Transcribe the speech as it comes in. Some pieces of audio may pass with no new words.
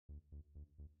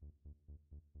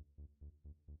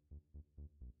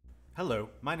Hello,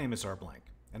 my name is R. Blank,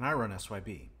 and I run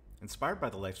SYB. Inspired by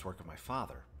the life's work of my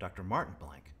father, Dr. Martin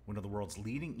Blank, one of the world's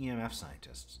leading EMF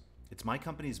scientists, it's my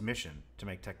company's mission to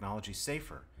make technology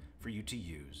safer for you to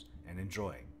use and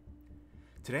enjoy.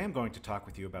 Today I'm going to talk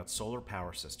with you about solar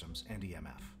power systems and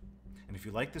EMF. And if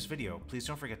you like this video, please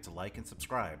don't forget to like and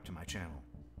subscribe to my channel.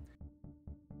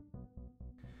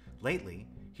 Lately,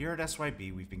 here at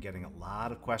SYB, we've been getting a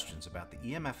lot of questions about the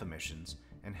EMF emissions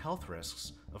and health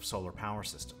risks of solar power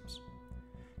systems.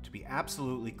 To be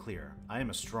absolutely clear, I am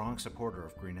a strong supporter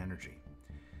of green energy.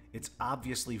 It's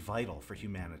obviously vital for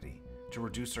humanity to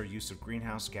reduce our use of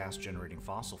greenhouse gas generating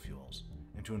fossil fuels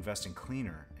and to invest in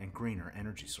cleaner and greener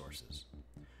energy sources.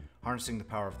 Harnessing the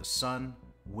power of the sun,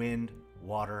 wind,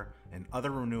 water, and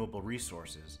other renewable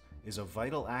resources is a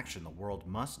vital action the world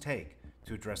must take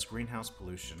to address greenhouse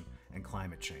pollution and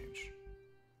climate change.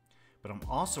 But I'm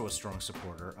also a strong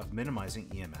supporter of minimizing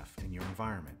EMF in your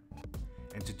environment.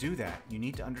 And to do that, you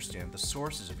need to understand the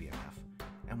sources of EMF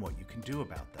and what you can do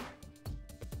about them.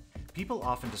 People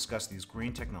often discuss these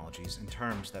green technologies in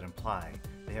terms that imply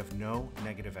they have no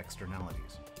negative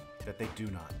externalities, that they do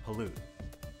not pollute.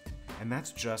 And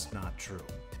that's just not true,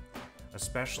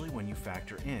 especially when you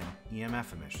factor in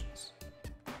EMF emissions.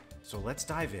 So let's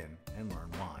dive in and learn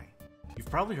why.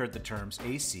 You've probably heard the terms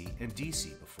AC and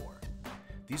DC before.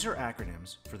 These are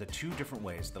acronyms for the two different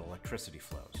ways that electricity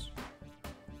flows.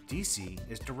 DC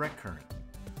is direct current,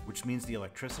 which means the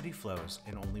electricity flows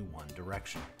in only one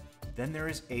direction. Then there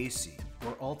is AC,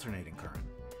 or alternating current,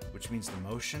 which means the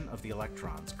motion of the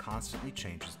electrons constantly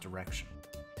changes direction.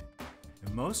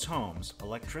 In most homes,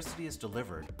 electricity is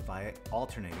delivered via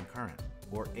alternating current,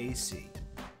 or AC.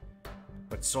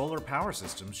 But solar power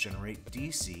systems generate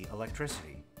DC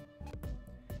electricity.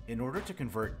 In order to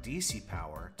convert DC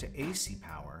power to AC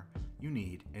power, you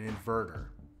need an inverter.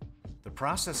 The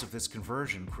process of this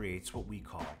conversion creates what we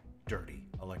call dirty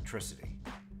electricity.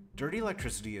 Dirty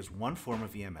electricity is one form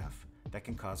of EMF that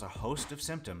can cause a host of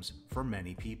symptoms for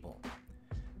many people.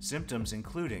 Symptoms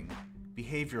including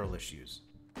behavioral issues,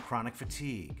 chronic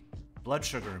fatigue, blood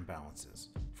sugar imbalances,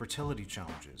 fertility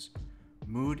challenges,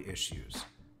 mood issues,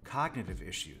 cognitive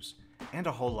issues, and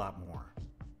a whole lot more.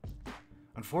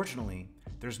 Unfortunately,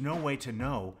 there's no way to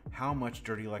know how much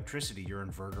dirty electricity your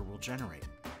inverter will generate.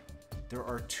 There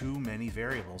are too many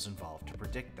variables involved to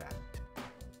predict that.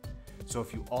 So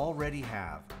if you already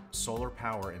have solar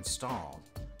power installed,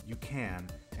 you can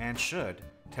and should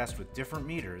test with different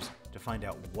meters to find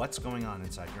out what's going on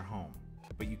inside your home.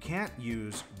 But you can't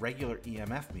use regular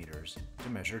EMF meters to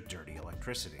measure dirty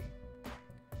electricity.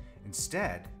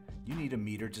 Instead, you need a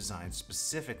meter designed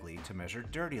specifically to measure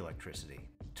dirty electricity.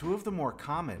 Two of the more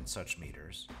common such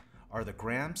meters are the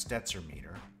Graham-Stetzer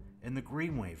meter and the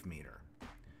Greenwave meter.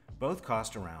 Both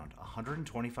cost around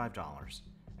 $125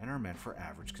 and are meant for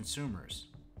average consumers.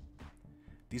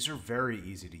 These are very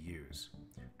easy to use.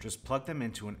 Just plug them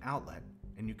into an outlet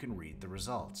and you can read the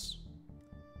results.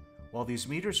 While these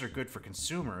meters are good for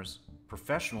consumers,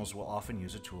 professionals will often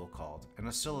use a tool called an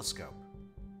oscilloscope.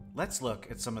 Let's look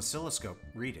at some oscilloscope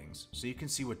readings so you can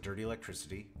see what dirty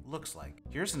electricity looks like.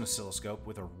 Here's an oscilloscope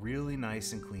with a really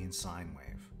nice and clean sine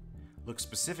wave. Look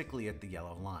specifically at the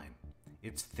yellow line.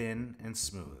 It's thin and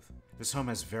smooth. This home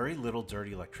has very little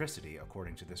dirty electricity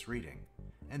according to this reading,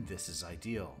 and this is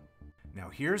ideal. Now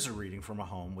here's a reading from a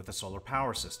home with a solar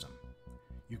power system.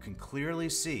 You can clearly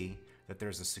see that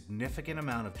there's a significant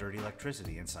amount of dirty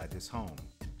electricity inside this home.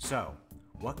 So,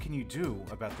 what can you do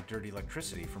about the dirty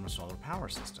electricity from a solar power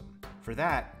system? For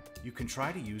that, you can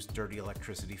try to use dirty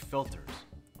electricity filters,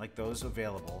 like those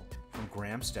available from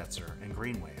Graham-Stetzer and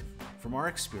Greenwave. From our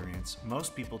experience,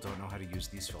 most people don't know how to use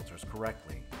these filters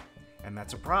correctly. And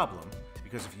that's a problem,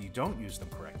 because if you don't use them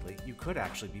correctly, you could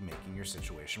actually be making your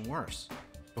situation worse.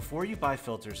 Before you buy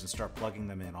filters and start plugging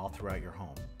them in all throughout your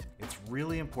home, it's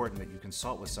really important that you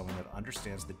consult with someone that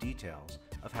understands the details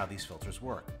of how these filters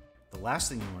work. The last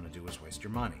thing you want to do is waste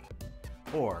your money,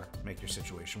 or make your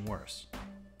situation worse.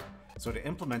 So to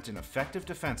implement an effective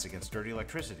defense against dirty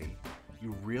electricity,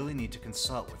 you really need to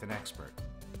consult with an expert.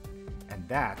 And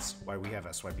that's why we have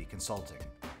SYB Consulting.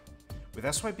 With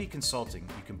SYB Consulting,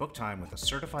 you can book time with a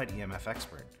certified EMF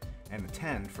expert and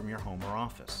attend from your home or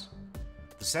office.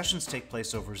 The sessions take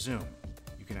place over Zoom.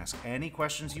 You can ask any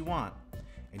questions you want,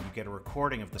 and you get a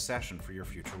recording of the session for your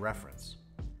future reference.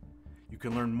 You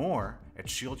can learn more at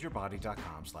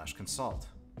shieldyourbody.com/consult.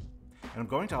 And I'm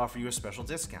going to offer you a special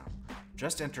discount.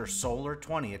 Just enter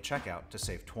SOLAR20 at checkout to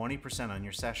save 20% on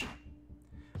your session.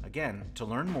 Again, to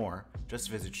learn more, just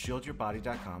visit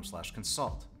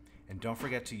shieldyourbody.com/consult. And don't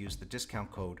forget to use the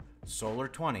discount code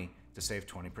SOLAR20 to save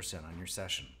 20% on your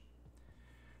session.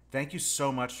 Thank you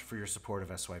so much for your support of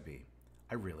SYB.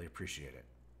 I really appreciate it.